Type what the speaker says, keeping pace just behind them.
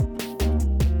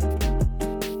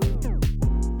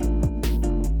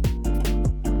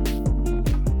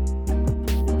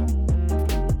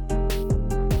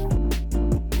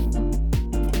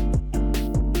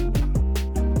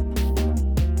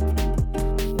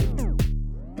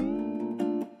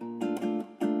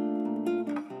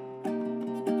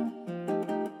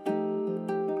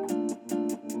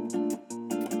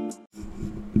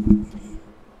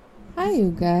Hi,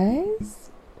 you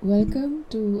guys. Welcome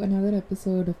to another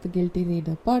episode of the Guilty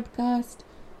Reader podcast,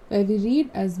 where we read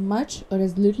as much or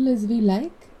as little as we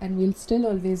like, and we'll still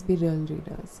always be real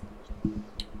readers.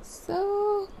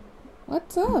 So,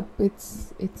 what's up?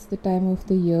 It's the time of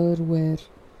the year where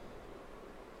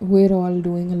we're all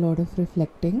doing a lot of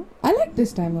reflecting. I like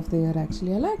this time of the year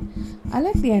actually. I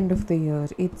like the end of the year.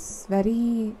 It's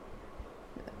very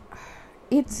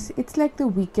it's like the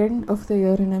weekend of the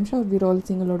year, and I'm sure we're all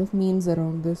seeing a lot of memes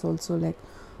around this also, like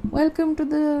welcome to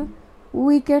the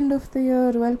weekend of the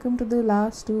year, welcome to the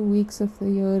last 2 weeks of the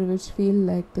year which feel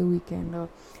like the weekend or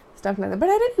stuff like that. But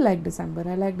I really like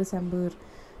December.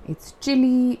 It's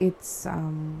chilly, it's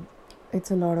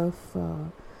a lot of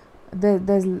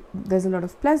there's a lot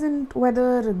of pleasant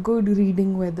weather, good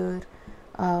reading weather.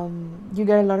 You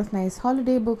get a lot of nice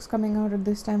holiday books coming out at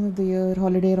this time of the year,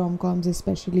 holiday rom-coms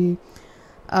especially.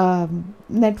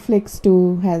 Netflix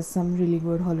too has some really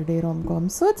good holiday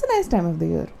rom-coms, so it's a nice time of the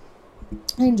year.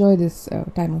 I enjoy this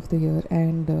time of the year,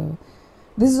 and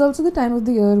this is also the time of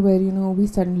the year where we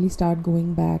suddenly start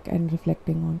going back and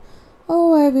reflecting on,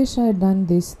 I wish I had done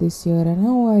this year, and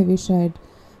I wish I had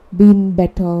been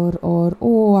better, or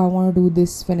I want to do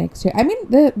this for next year. I mean,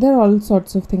 there are all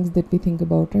sorts of things that we think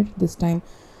about right this time.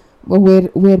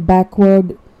 We're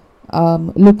backward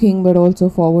looking, but also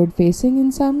forward facing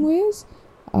in some ways.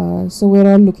 So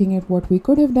we're all looking at what we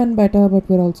could have done better, but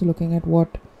we're also looking at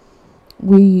what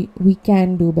we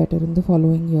can do better in the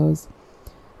following years.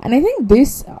 And I think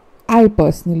this, I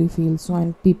personally feel so,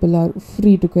 and people are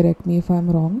free to correct me if I'm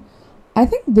wrong, I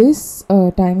think this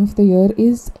time of the year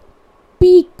is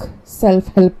peak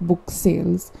self-help book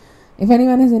sales. If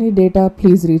anyone has any data,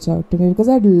 please reach out to me, because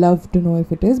I'd love to know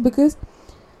if it is, because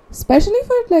especially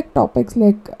for like topics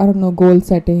like, I don't know, goal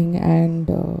setting and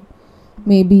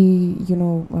maybe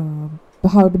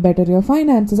how to better your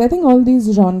finances. I think all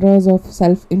these genres of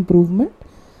self-improvement,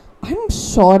 I'm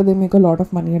sure they make a lot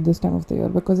of money at this time of the year,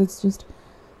 because it's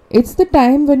the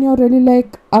time when you're really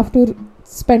like, after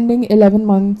spending 11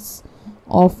 months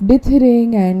of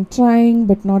dithering and trying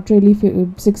but not really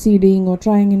succeeding, or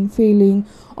trying and failing,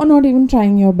 or not even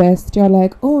trying your best, you're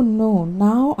like, oh no,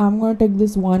 now I'm going to take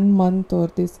this 1 month or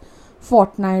this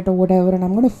fortnight or whatever, and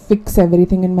I'm going to fix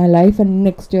everything in my life, and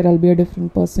next year I'll be a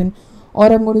different person, or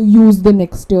I'm going to use the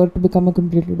next year to become a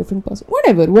completely different person.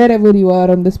 Whatever, wherever you are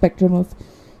on the spectrum of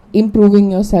improving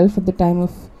yourself at the time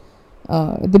of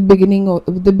the beginning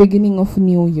of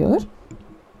new year,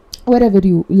 wherever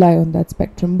you lie on that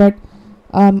spectrum. But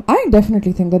I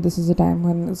definitely think that this is a time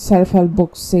when self-help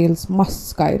book sales must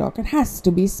skyrocket. Has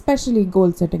to be, especially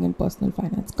goal setting and personal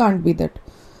finance. Can't be that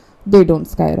they don't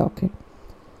skyrocket.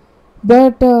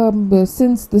 But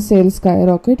since the sales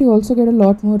skyrocket, you also get a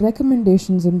lot more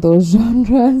recommendations in those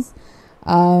genres.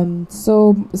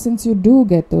 So since you do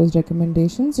get those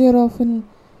recommendations, you're often,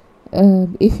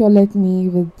 if you're like me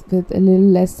with a little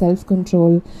less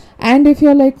self-control, and if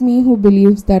you're like me who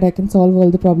believes that I can solve all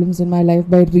the problems in my life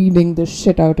by reading the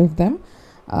shit out of them,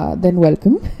 then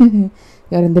welcome.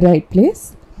 You're in the right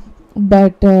place.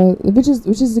 But which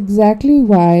is exactly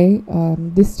why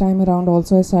this time around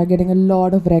also I started getting a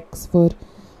lot of recs for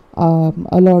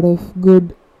a lot of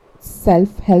good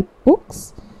self-help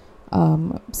books.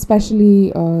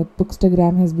 Especially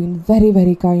Bookstagram has been very,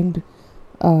 very kind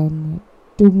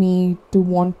to me, to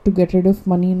want to get rid of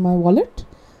money in my wallet.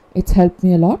 It's helped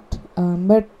me a lot.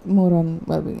 But more on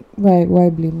why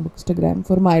blame Bookstagram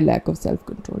for my lack of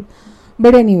self-control.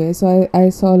 But anyway, so I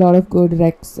saw a lot of good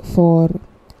recs for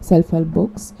self-help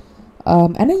books,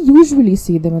 and I usually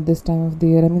see them at this time of the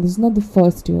year. I mean, this is not the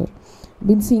first year. I've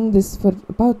been seeing this for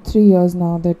about 3 years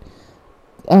now, that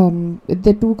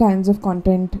the two kinds of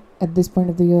content at this point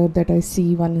of the year that I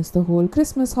see. One is the whole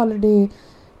Christmas holiday,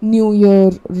 New Year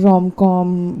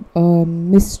rom-com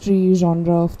mystery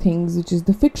genre of things, which is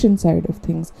the fiction side of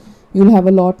things. You'll have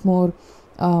a lot more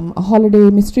holiday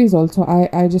mysteries also.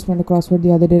 I just went across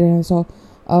the other day and I saw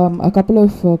a couple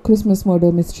of Christmas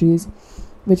murder mysteries,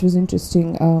 which was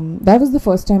interesting. That was the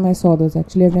first time I saw those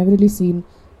actually. I've never really seen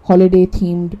holiday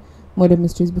themed murder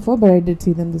mysteries before, but I did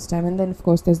see them this time. And then of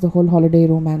course there's the whole holiday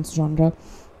romance genre,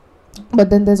 but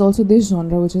then there's also this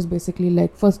genre which is basically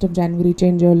like 1st of January,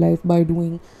 change your life by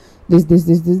doing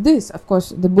this. Of course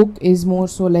the book is more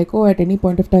so like, at any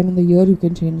point of time in the year you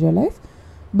can change your life,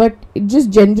 but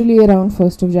just generally around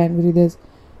 1st of January there's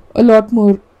a lot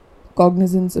more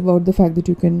cognizance about the fact that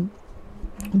you can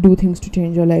do things to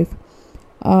change your life.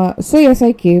 So yes,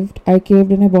 I caved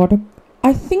and I bought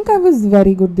I think I was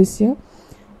very good this year,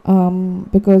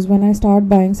 because when I start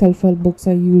buying self-help books,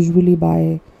 I usually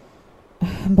buy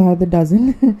the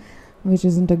dozen, which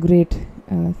isn't a great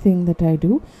thing that I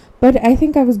do. But I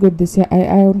think I was good this year.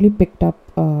 I only picked up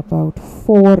about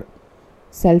 4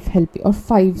 self-help or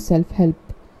 5 self-help,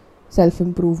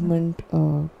 self-improvement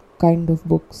kind of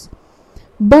books.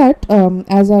 But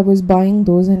as I was buying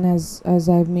those, and as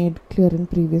I've made clear in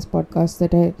previous podcasts,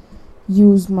 that I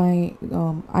use my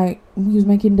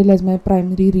Kindle as my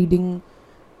primary reading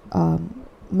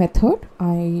method.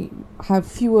 I have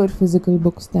fewer physical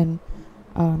books than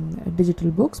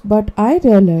digital books, but I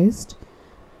realized,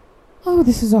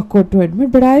 this is awkward to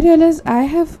admit, but I realized I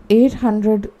have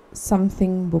 800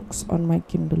 something books on my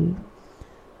Kindle,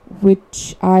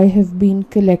 which I have been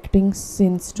collecting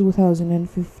since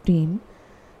 2015.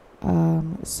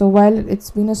 So while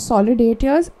it's been a solid 8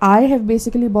 years, I have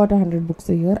basically bought 100 books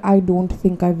a year. I don't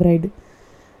think I've read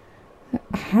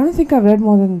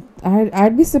more than,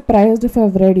 I'd be surprised if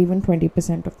I've read even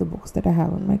 20% of the books that I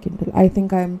have on my Kindle. I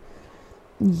think I'm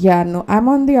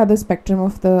on the other spectrum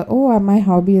of my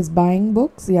hobby is buying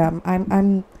books.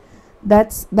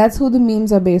 That's who the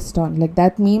memes are based on. Like,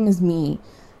 that meme is me.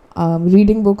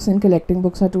 Reading books and collecting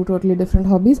books are 2 totally different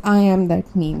hobbies. I am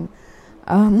that meme.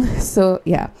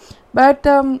 But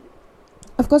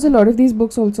of course, a lot of these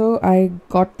books also I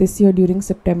got this year during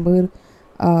September.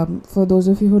 For those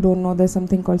of you who don't know, there's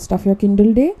something called Stuff Your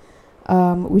Kindle Day,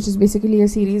 which is basically a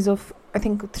series of, I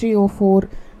think, 3 or 4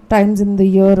 times in the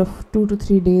year of 2 to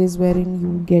 3 days, wherein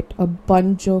you get a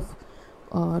bunch of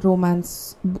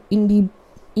romance, indie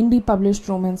published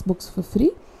romance books for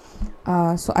free.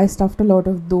 So I stuffed a lot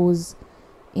of those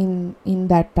in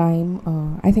that time.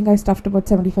 I think I stuffed about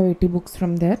 75-80 books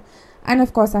from there. And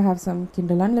of course, I have some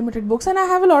Kindle Unlimited books, and I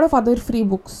have a lot of other free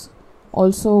books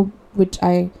also, which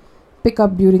I pick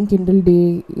up during Kindle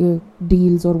Day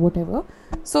deals or whatever.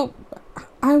 So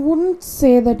I wouldn't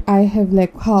say that I have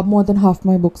more than half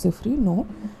my books are free. No,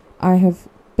 I have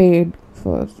paid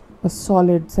for a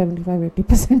solid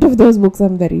 75-80% of those books,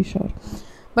 I'm very sure.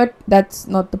 But that's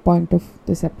not the point of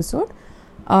this episode.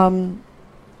 In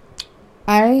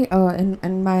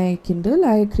my Kindle,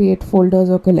 I create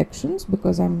folders or collections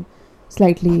because I'm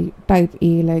slightly type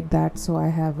A like that. So I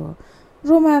have a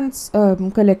romance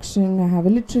collection, I have a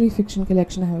literary fiction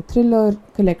collection, I have a thriller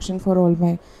collection for all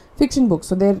my fiction books.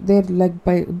 So they're like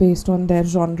based on their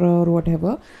genre or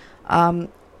whatever. I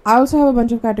also have a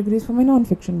bunch of categories for my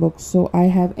non-fiction books. So I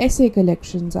have essay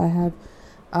collections, I have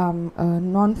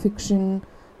non-fiction,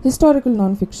 historical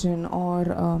non-fiction, or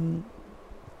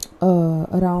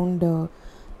around the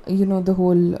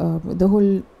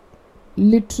whole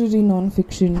literary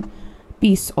non-fiction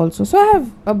piece also. So I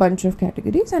have a bunch of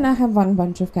categories, and I have one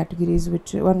bunch of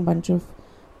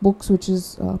books which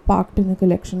is parked in a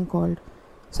collection called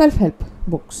self-help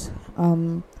books.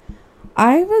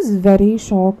 I was very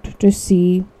shocked to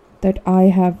see that I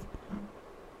have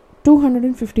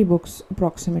 250 books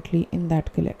approximately in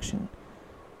that collection.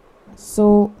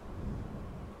 So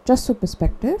just for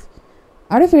perspective,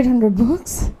 out of 800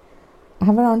 books, I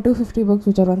have around 250 books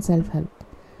which are on self-help.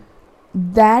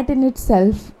 That in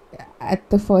itself, at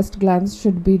the first glance,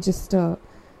 should be just a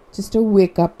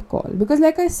wake-up call. Because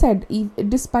like I said,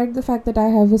 despite the fact that I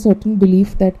have a certain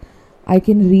belief that I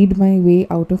can read my way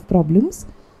out of problems,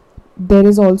 there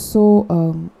is also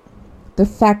the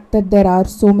fact that there are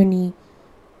so many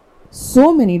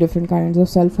different kinds of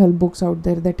self-help books out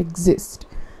there that exist,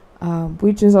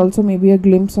 which is also maybe a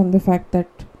glimpse on the fact that,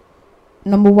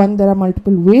 number one, there are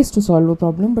multiple ways to solve a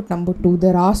problem, but number two,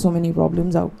 there are so many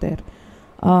problems out there.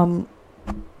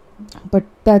 But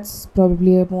that's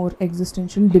probably a more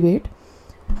existential debate.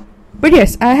 But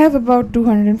yes, I have about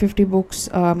 250 books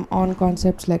on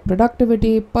concepts like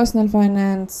productivity, personal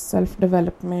finance,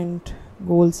 self-development,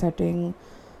 goal setting,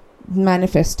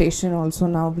 manifestation also.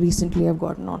 Now recently I've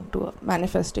gotten onto a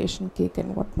manifestation kick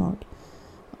and whatnot.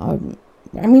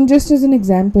 Just as an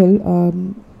example,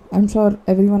 I'm sure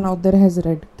everyone out there has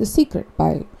read The Secret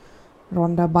by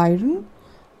Rhonda Byrne.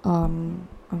 I'm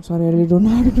sorry, I really don't know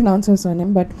how to pronounce her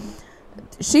surname, but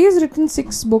she has written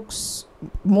 6 books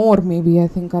more, maybe, I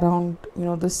think, around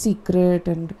The Secret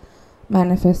and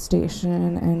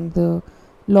manifestation and the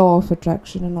law of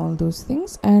attraction and all those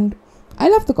things. And I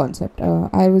love the concept.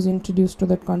 I was introduced to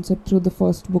that concept through the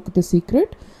first book, The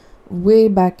Secret, way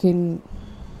back in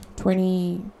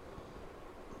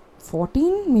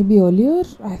 2014, maybe earlier.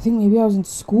 I think maybe I was in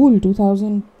school,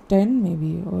 2010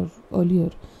 maybe, or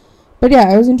earlier. But yeah,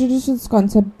 I was introduced to this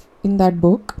concept in that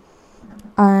book.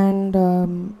 And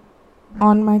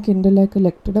on my Kindle, I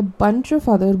collected a bunch of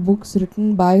other books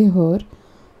written by her,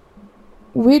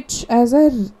 which, as I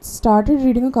started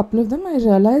reading a couple of them, I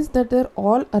realized that they're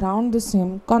all around the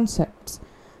same concepts.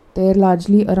 They're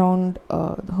largely around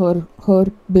her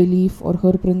belief or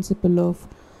her principle of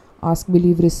Ask,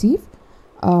 Believe, Receive.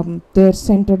 They're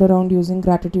centered around using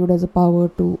gratitude as a power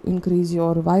to increase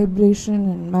your vibration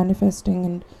and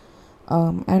manifesting,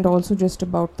 and also just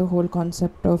about the whole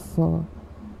concept of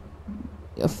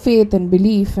faith and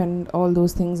belief and all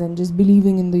those things, and just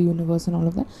believing in the universe and all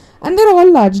of that. And they're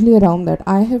all largely around that.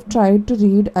 I have tried to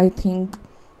read, I think,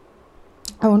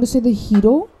 I want to say The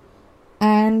Hero,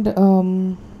 and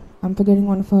I'm forgetting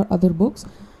one of her other books,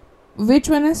 which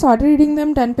when I started reading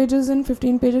them 10 pages in,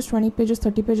 15 pages, 20 pages,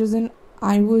 30 pages in,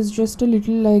 I was just a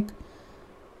little like,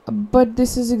 but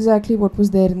this is exactly what was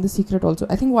there in The Secret also.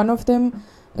 I think one of them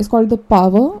is called The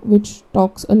Power, which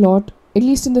talks a lot, at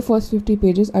least in the first 50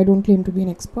 pages. I don't claim to be an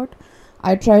expert.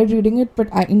 I tried reading it, but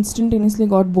I instantaneously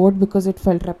got bored because it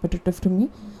felt repetitive to me.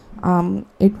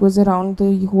 It was around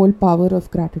the whole power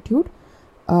of gratitude.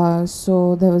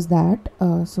 So there was that.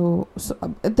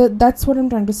 That's what I'm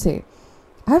trying to say.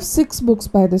 I have 6 books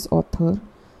by this author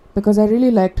because I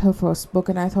really liked her first book,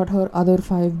 and I thought her other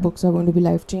 5 books are going to be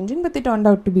life-changing, but they turned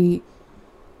out to be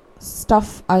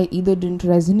stuff I either didn't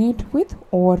resonate with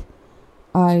or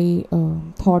I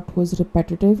thought was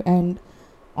repetitive and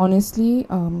honestly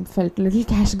felt a little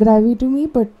cash grabby to me,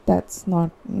 but that's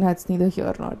neither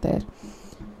here nor there.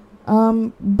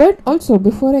 But also,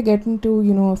 before I get into,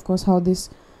 of course,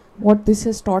 what this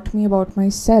has taught me about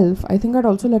myself, I think I'd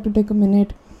also like to take a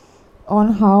minute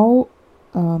on how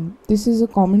this is a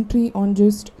commentary on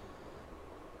just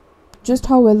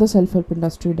how well the self-help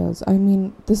industry does. I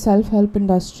mean, the self-help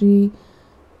industry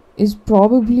is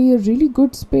probably a really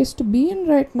good space to be in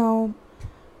right now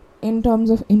in terms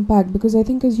of impact, because I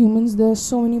think as humans there are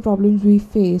so many problems we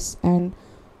face, and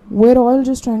we're all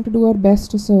just trying to do our best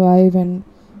to survive and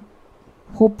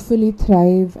hopefully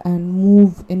thrive and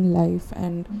move in life,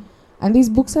 and these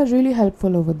books are really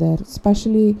helpful over there.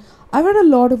 Especially, I've read a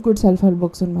lot of good self-help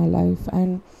books in my life,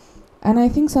 and I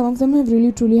think some of them have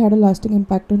really truly had a lasting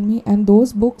impact on me, and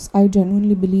those books, I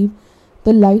genuinely believe,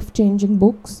 the life-changing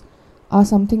books are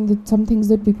some things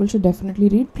that people should definitely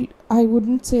read. I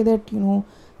wouldn't say that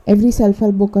every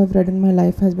self-help book I've read in my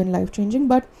life has been life-changing,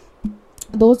 but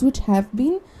those which have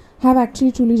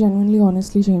actually truly genuinely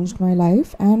honestly changed my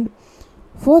life. And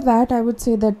for that, I would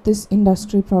say that this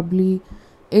industry probably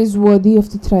is worthy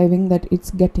of the thriving that it's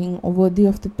getting, or worthy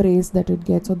of the praise that it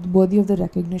gets, or worthy of the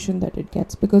recognition that it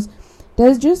gets, because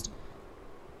there's just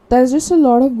a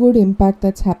lot of good impact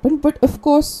that's happened. But of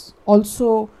course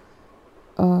also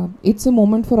it's a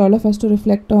moment for all of us to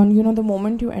reflect on, the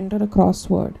moment you enter a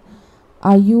crossword,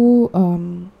 are you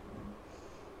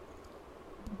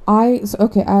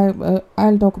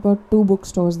I'll talk about 2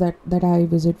 bookstores that I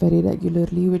visit very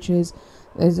regularly, which is,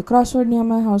 there's a crossword near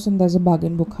my house and there's a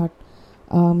bargain book hut.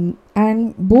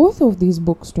 And both of these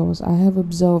bookstores I have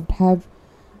observed have,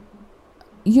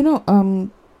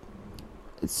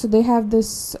 so they have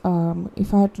this,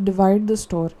 if I had to divide the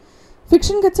store,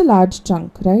 fiction gets a large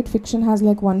chunk, right? Fiction has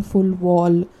like one full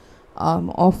wall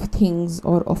of things,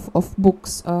 or of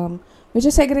books, which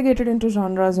are segregated into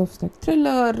genres of like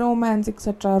thriller, romance,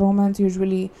 etc. Romance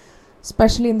usually,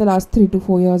 especially in the last 3 to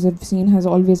 4 years, I've seen has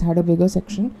always had a bigger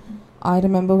section. I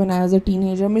remember when I was a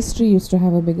teenager, mystery used to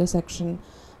have a bigger section,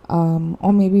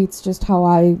 or maybe it's just how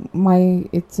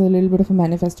it's a little bit of a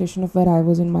manifestation of where I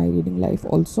was in my reading life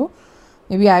also.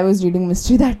 Maybe I was reading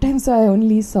mystery that time, so I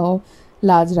only saw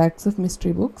large racks of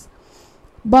mystery books.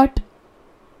 But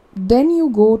then you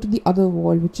go to the other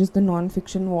wall, which is the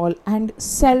non-fiction wall, and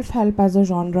self-help as a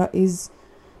genre is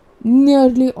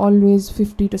nearly always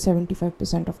 50 to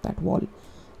 75% of that wall.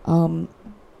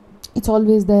 It's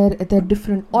always there. There are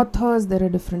different authors, there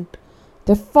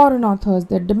are foreign authors,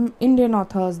 there are Indian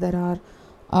authors, there are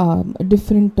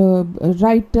different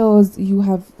writers, you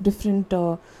have different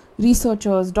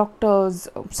researchers, doctors.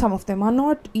 Some of them are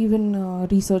not even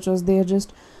researchers, they are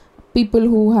just people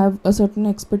who have a certain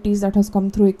expertise that has come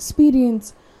through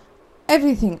experience.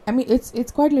 Everything. I mean,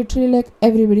 it's quite literally like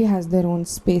everybody has their own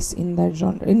space in that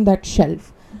genre, in that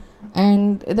shelf.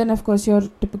 And then of course your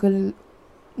typical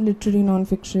literary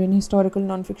non-fiction, historical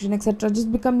non-fiction, etc.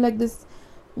 just become like this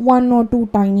 1 or 2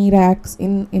 tiny racks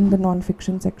in the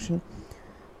non-fiction section.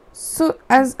 So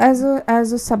as a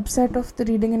subset of the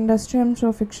reading industry, I'm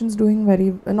sure non-fiction's doing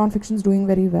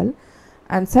very well,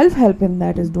 and self-help in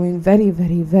that is doing very,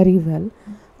 very, very well.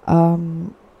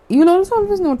 You'll also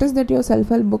always notice that your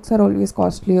self-help books are always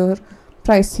costlier,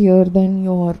 pricier than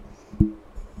your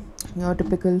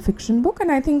typical fiction book,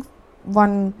 and I think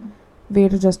one way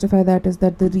to justify that is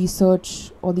that the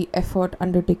research or the effort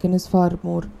undertaken is far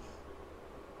more,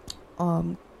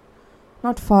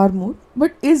 not far more,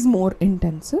 but is more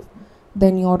intensive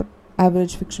than your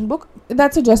average fiction book.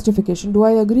 That's a justification. Do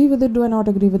I agree with it? Do I not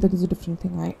agree with it? Is a different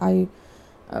thing.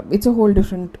 it's a whole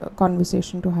different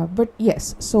conversation to have. But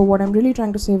yes, so what I'm really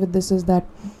trying to say with this is that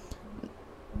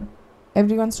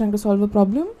everyone's trying to solve a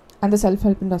problem, and the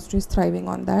self-help industry is thriving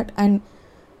on that, and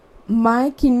my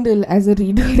Kindle as a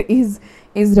reader is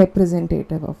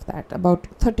representative of that. About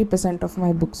 30% of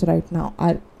my books right now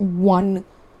are one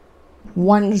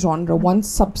genre, one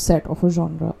subset of a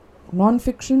genre: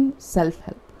 non-fiction,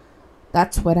 self-help.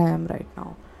 That's where I am right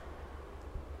now.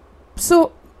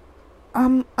 So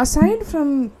aside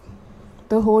from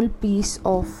the whole piece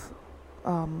of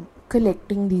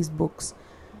collecting these books,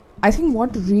 I think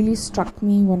what really struck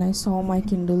me when I saw my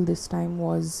Kindle this time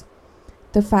was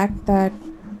the fact that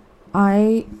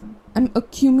I am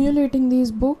accumulating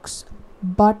these books,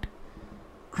 but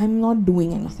I'm not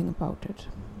doing anything about it.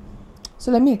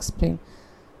 So let me explain.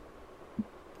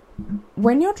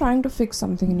 When you're trying to fix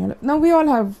something in your life, now we all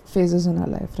have phases in our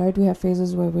life, right? We have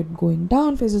phases where we're going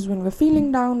down, phases when we're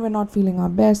feeling down, we're not feeling our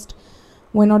best,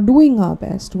 we're not doing our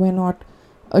best, we're not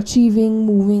achieving,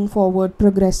 moving forward,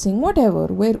 progressing, whatever.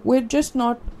 We're just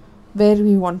not where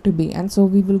we want to be, and so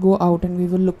we will go out and we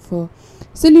will look for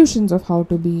solutions of how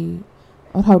to be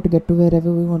or how to get to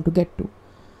wherever we want to get to.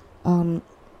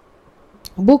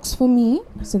 Books for me,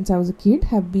 since I was a kid,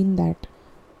 have been that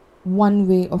one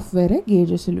way of where I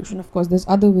gauge a solution. Of course, there's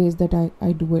other ways that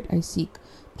I do it. I seek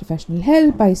professional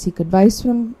help, I seek advice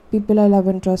from people I love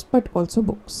and trust, but also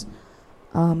books.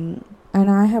 And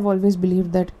I have always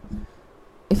believed that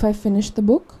if I finish the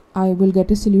book, I will get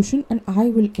a solution and I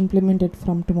will implement it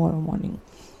from tomorrow morning.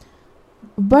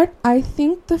 But I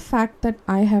think the fact that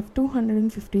I have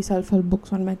 250 self-help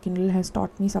books on my Kindle has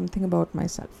taught me something about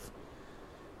myself.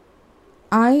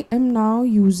 I am now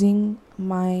using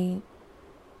my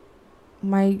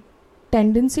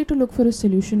tendency to look for a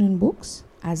solution in books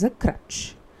as a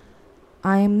crutch.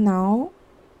 I am now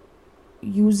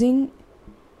using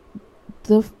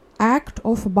the act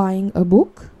of buying a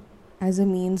book as a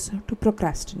means to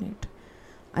procrastinate.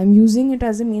 I'm using it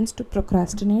as a means to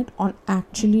procrastinate on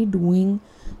actually doing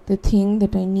the thing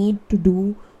that I need to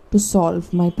do to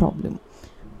solve my problem.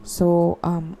 So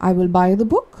I will buy the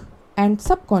book, and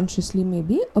subconsciously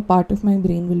maybe a part of my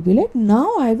brain will be like,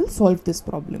 now I will solve this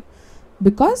problem,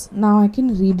 because now I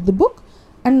can read the book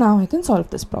and now I can solve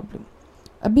this problem.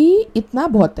 अभी इतना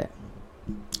बहुत है,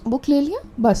 book ले लिया,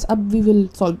 बस अब we will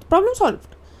solve the problem,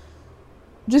 solved.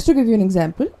 Just to give you an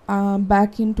example,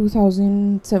 back in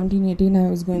 2017-18, I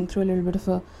was going through a little bit of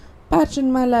a patch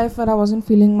in my life where I wasn't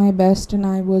feeling my best, and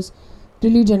I was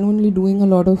really genuinely doing a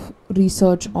lot of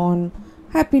research on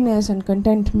happiness and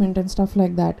contentment and stuff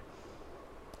like that.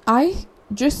 I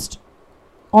just,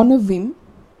 on a whim,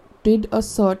 did a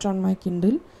search on my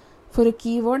Kindle for a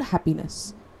keyword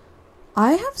happiness.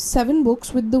 I have 7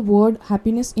 books with the word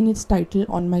happiness in its title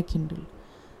on my Kindle.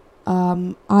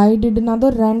 I did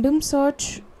another random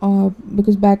search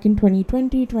because back in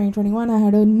 2020, 2021, I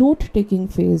had a note-taking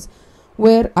phase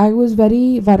where I was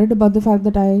very worried about the fact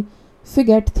that I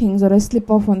forget things or I slip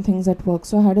off on things at work.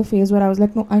 So I had a phase where I was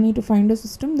like, no, I need to find a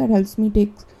system that helps me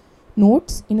take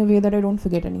notes in a way that I don't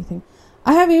forget anything.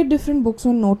 I have 8 different books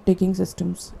on note-taking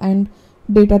systems and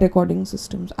data recording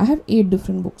systems. I have 8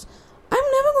 different books. I'm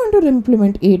never going to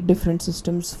implement 8 different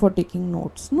systems for taking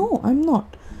notes. No, I'm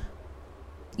not.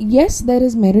 Yes, there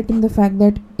is merit in the fact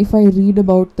that if I read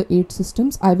about the 8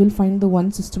 systems, I will find the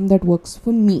one system that works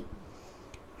for me.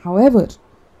 However,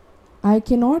 I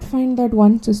cannot find that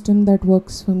one system that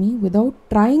works for me without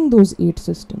trying those 8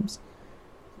 systems.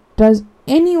 Does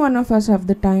any one of us have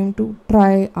the time to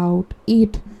try out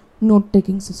 8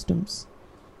 note-taking systems?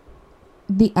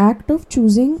 The act of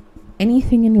choosing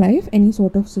anything in life, any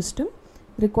sort of system,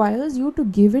 requires you to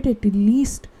give it at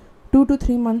least 2 to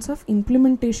 3 months of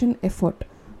implementation effort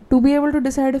to be able to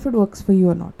decide if it works for you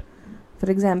or not. For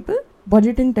example,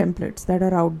 budgeting templates that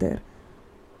are out there,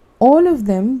 all of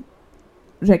them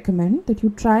recommend that you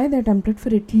try their template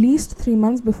for at least 3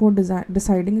 months before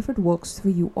deciding if it works for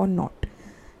you or not.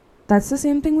 That's the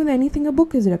same thing with anything a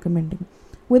book is recommending.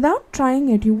 Without trying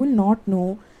it, you will not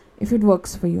know if it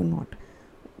works for you or not.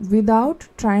 Without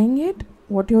trying it,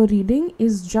 what you're reading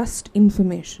is just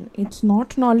information. It's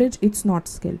not knowledge, it's not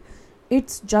skill.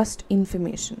 It's just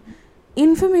information.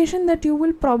 Information that you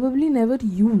will probably never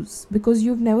use because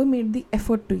you've never made the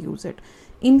effort to use it.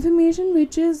 Information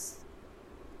which is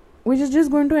just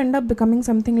going to end up becoming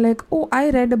something like, oh, I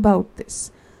read about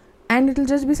this. And it'll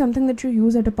just be something that you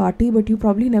use at a party but you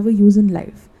probably never use in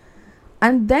life.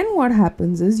 And then what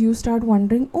happens is you start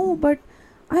wondering, oh, but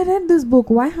I read this book.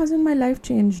 Why hasn't my life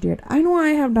changed yet? I know I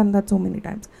have done that so many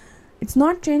times. It's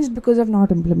not changed because I've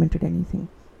not implemented anything.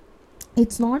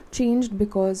 It's not changed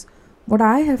because what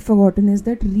I have forgotten is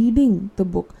that reading the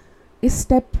book is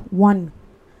step 1.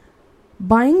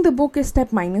 Buying the book is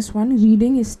step -1,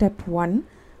 reading is step 1.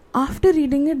 After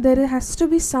reading it, there has to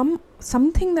be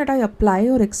something that I apply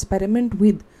or experiment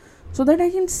with, so that I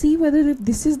can see whether if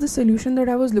this is the solution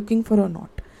that I was looking for or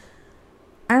not.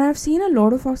 And I've seen a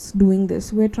lot of us doing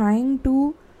this. We're trying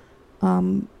to,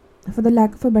 for the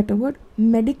lack of a better word,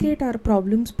 medicate our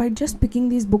problems by just picking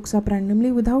these books up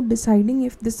randomly without deciding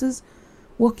if this is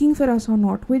working for us or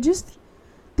not.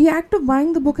 The act of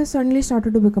buying the book has suddenly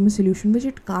started to become a solution, which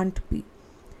it can't be.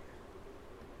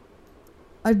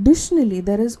 Additionally,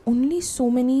 there is only so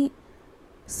many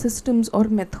systems or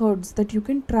methods that you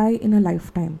can try in a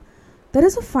lifetime. There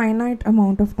is a finite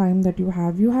amount of time that you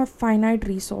have. You have finite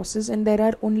resources, and there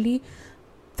are only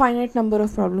finite number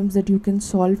of problems that you can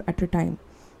solve at a time.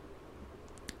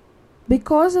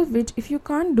 Because of which, if you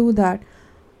can't do that,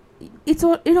 it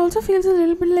also feels a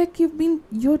little bit like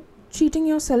you're cheating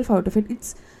yourself out of it.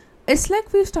 It's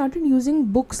like we've started using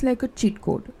books like a cheat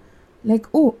code. Like,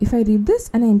 oh, if I read this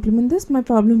and I implement this, my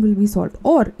problem will be solved.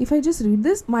 Or if I just read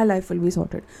this, my life will be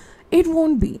sorted. It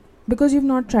won't be, because you've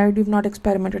not tried, you've not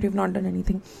experimented, you've not done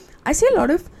anything. I see a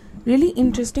lot of really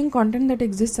interesting content that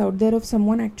exists out there of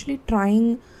someone actually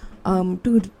trying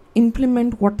to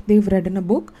implement what they've read in a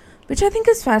book, which I think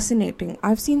is fascinating.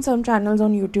 I've seen some channels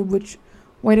on YouTube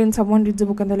wherein someone reads a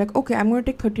book and they're like, okay, I'm going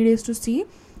to take 30 days to see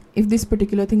if this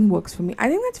particular thing works for me. I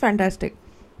think that's fantastic.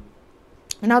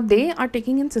 Now they are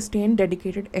taking in sustained,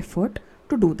 dedicated effort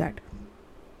to do that.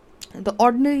 The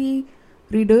ordinary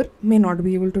reader may not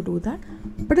be able to do that,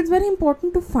 but it's very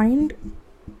important to find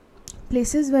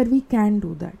places where we can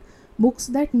do that. Books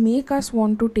that make us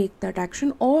want to take that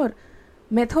action, or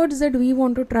methods that we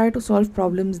want to try to solve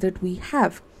problems that we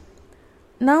have.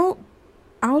 Now,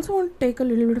 I also want to take a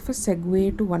little bit of a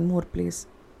segue to one more place.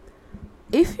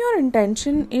 If your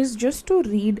intention is just to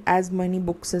read as many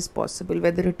books as possible,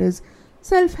 whether it is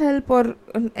self-help or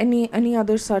any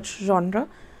other such genre,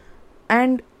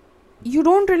 and you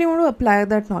don't really want to apply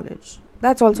that knowledge,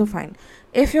 that's also fine.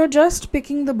 If you're just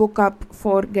picking the book up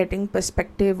for getting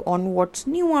perspective on what's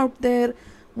new out there,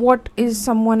 what is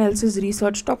someone else's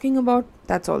research talking about,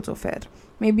 that's also fair.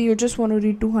 Maybe you just want to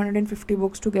read 250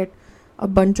 books to get a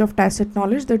bunch of tacit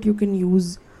knowledge that you can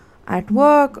use at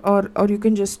work, or you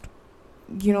can just,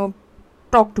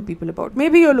 talk to people about.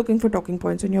 Maybe you're looking for talking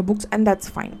points in your books, and that's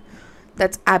fine.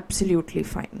 That's absolutely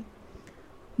fine.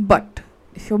 But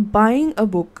if you're buying a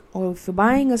book, or if you're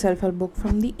buying a self-help book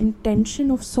from the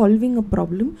intention of solving a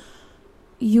problem,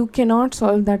 you cannot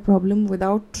solve that problem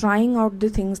without trying out the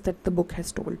things that the book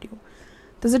has told you.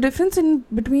 There's a difference in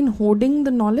between hoarding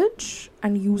the knowledge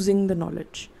and using the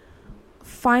knowledge.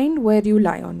 Find where you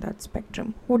lie on that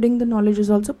spectrum. Hoarding the knowledge is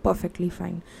also perfectly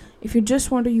fine. If you just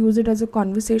want to use it as a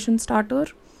conversation starter,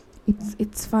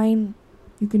 it's fine.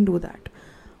 You can do that.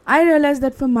 I realized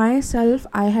that for myself,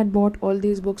 I had bought all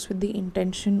these books with the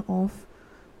intention of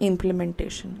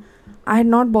implementation. I had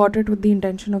not bought it with the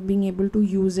intention of being able to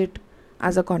use it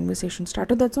as a conversation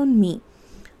starter. That's on me.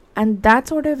 And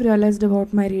that's what I've realized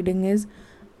about my reading is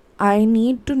I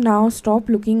need to now stop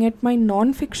looking at my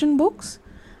non-fiction books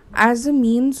as a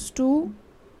means to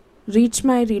reach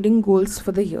my reading goals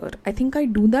for the year. I think I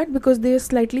do that because they are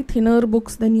slightly thinner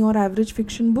books than your average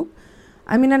fiction book.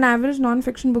 I mean, an average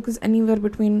non-fiction book is anywhere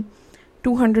between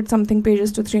 200 something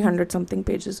pages to 300 something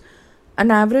pages. An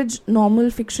average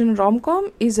normal fiction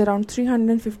rom-com is around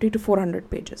 350 to 400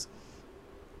 pages.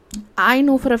 I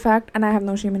know for a fact, and I have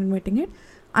no shame in admitting it,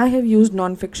 I have used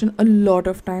non-fiction a lot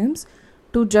of times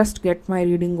to just get my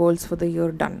reading goals for the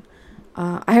year done.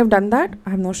 I have done that.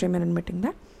 I have no shame in admitting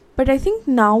that. But I think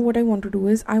now what I want to do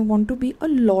is I want to be a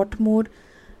lot more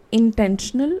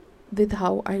intentional with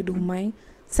how I do my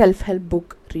self-help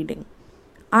book reading.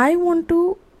 I want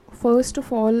to, first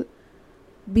of all,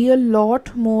 be a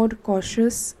lot more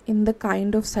cautious in the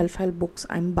kind of self-help books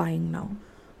I'm buying now.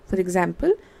 For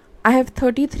example, I have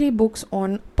 33 books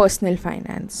on personal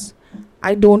finance.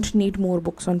 I don't need more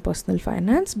books on personal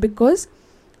finance because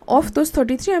of those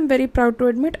 33, I'm very proud to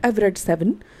admit I've read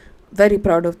 7. Very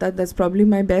proud of that. That's probably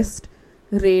my best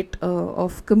rate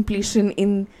of completion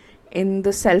in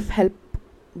the self-help,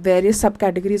 various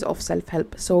subcategories of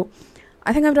self-help. So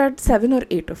I think I've read 7 or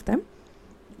 8 of them.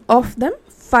 Of them,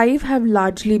 5 have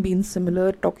largely been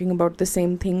similar, talking about the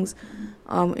same things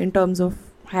in terms of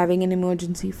having an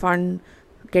emergency fund,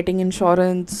 getting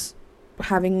insurance,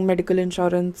 having medical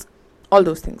insurance, all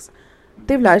those things.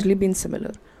 They've largely been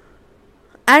similar.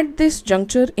 At this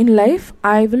juncture in life,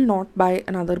 I will not buy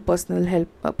another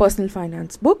personal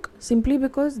finance book simply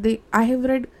because I have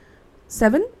read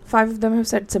 7, 5 of them have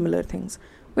said similar things,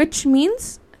 which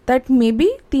means that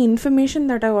maybe the information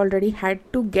that I already had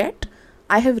to get,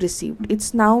 I have received.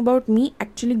 It's now about me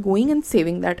actually going and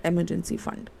saving that emergency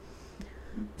fund.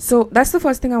 So that's the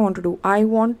first thing I want to do. I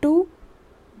want to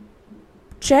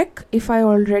check if I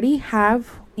already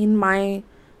have in my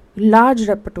large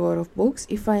repertoire of books,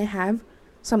 if I have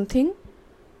something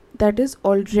that is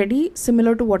already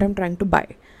similar to what I'm trying to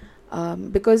buy.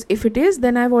 Because if it is,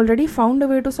 then I've already found a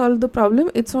way to solve the problem.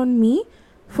 It's on me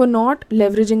for not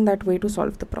leveraging that way to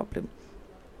solve the problem.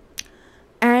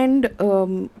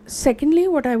 And secondly,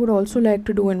 what I would also like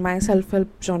to do in my self-help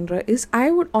genre is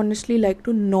I would honestly like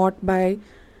to not buy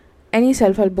any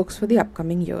self-help books for the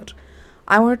upcoming year.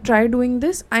 I want to try doing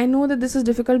this. I know that this is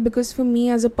difficult because for me,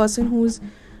 as a person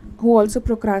who also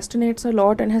procrastinates a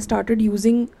lot and has started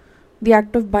using the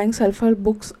act of buying self-help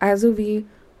books as a way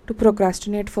to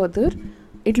procrastinate further,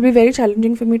 it will be very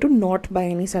challenging for me to not buy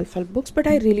any self-help books. But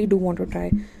I really do want to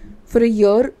try for a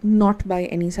year not buy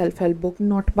any self-help book,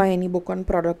 not buy any book on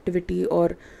productivity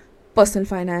or personal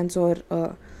finance or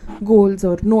goals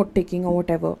or note-taking or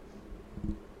whatever.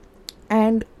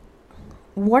 And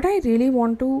what I really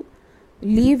want to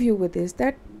leave you with is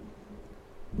that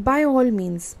by all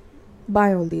means,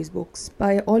 buy all these books.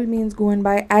 By all means, go and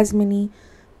buy as many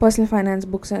personal finance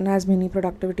books and as many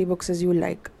productivity books as you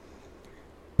like.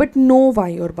 But know why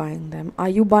you're buying them. Are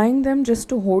you buying them just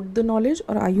to hoard the knowledge,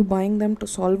 or are you buying them to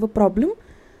solve a problem?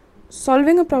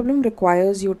 Solving a problem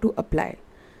requires you to apply.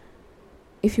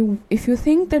 If you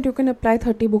think that you can apply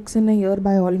 30 books in a year,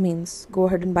 by all means, go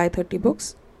ahead and buy 30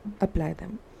 books, apply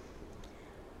them.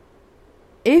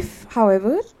 If,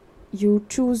 however, you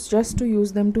choose just to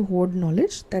use them to hoard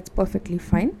knowledge, that's perfectly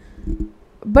fine.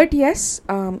 But yes,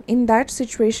 in that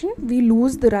situation, we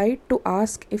lose the right to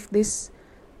ask if this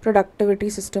productivity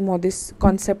system or this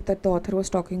concept that the author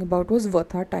was talking about was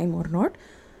worth our time or not,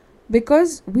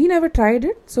 because we never tried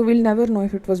it, so we'll never know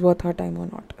if it was worth our time or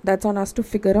not. That's on us to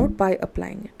figure out by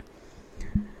applying it.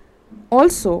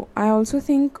 Also, I also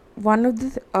think one of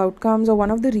the outcomes or one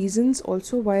of the reasons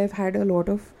also why I've had a lot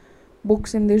of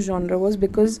books in this genre was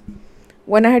because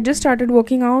when I had just started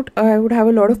working out, I would have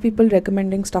a lot of people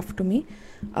recommending stuff to me.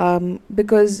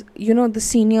 Because the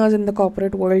seniors in the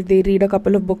corporate world, they read a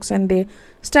couple of books and they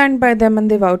stand by them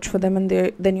and they vouch for them, and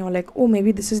then you're like, oh,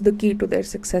 maybe this is the key to their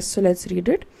success, so let's read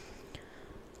it.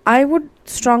 I would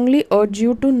strongly urge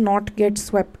you to not get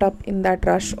swept up in that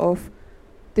rush of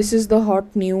this is the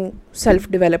hot new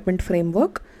self-development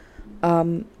framework.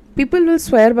 People will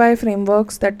swear by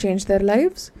frameworks that change their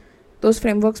lives. Those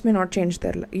frameworks may not change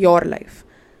your life.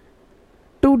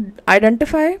 To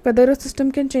identify whether a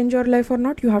system can change your life or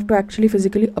not, you have to actually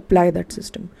physically apply that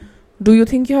system. Do you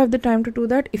think you have the time to do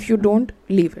that? If you don't,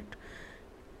 leave it.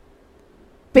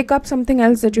 Pick up something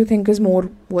else that you think is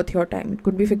more worth your time. It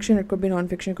could be fiction, it could be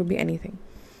non-fiction, it could be anything.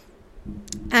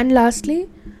 And lastly,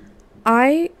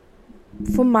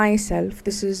 for myself,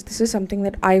 this is something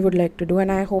that I would like to do,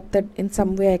 and I hope that in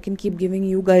some way I can keep giving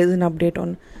you guys an update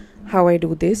on how I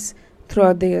do this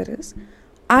throughout the years.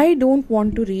 I don't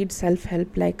want to read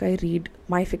self-help like I read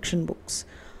my fiction books.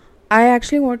 I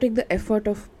actually want to take the effort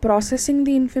of processing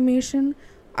the information.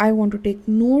 I want to take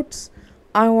notes.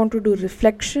 I want to do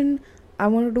reflection. I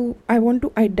want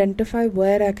to identify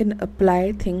where I can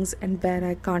apply things and where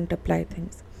I can't apply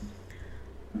things.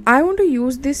 I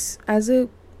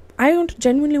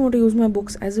genuinely want to use my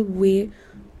books as a way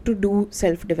to do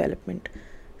self-development.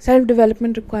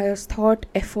 Self-development requires thought,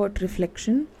 effort,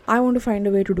 reflection. I want to find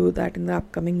a way to do that in the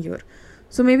upcoming year.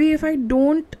 So maybe if I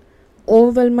don't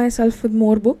overwhelm myself with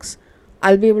more books,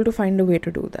 I'll be able to find a way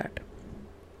to do that.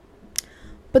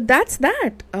 But that's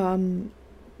that.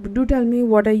 Do tell me,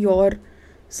 what are your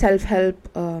self-help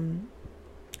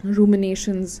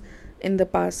ruminations in the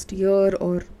past year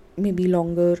or maybe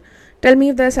longer? Tell me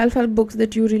if there are self-help books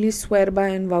that you really swear by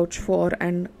and vouch for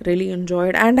and really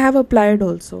enjoyed and have applied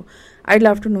also. I'd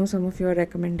love to know some of your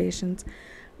recommendations.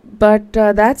 But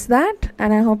that's that,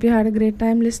 and I hope you had a great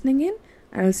time listening in.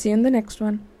 I'll see you in the next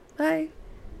one. Bye.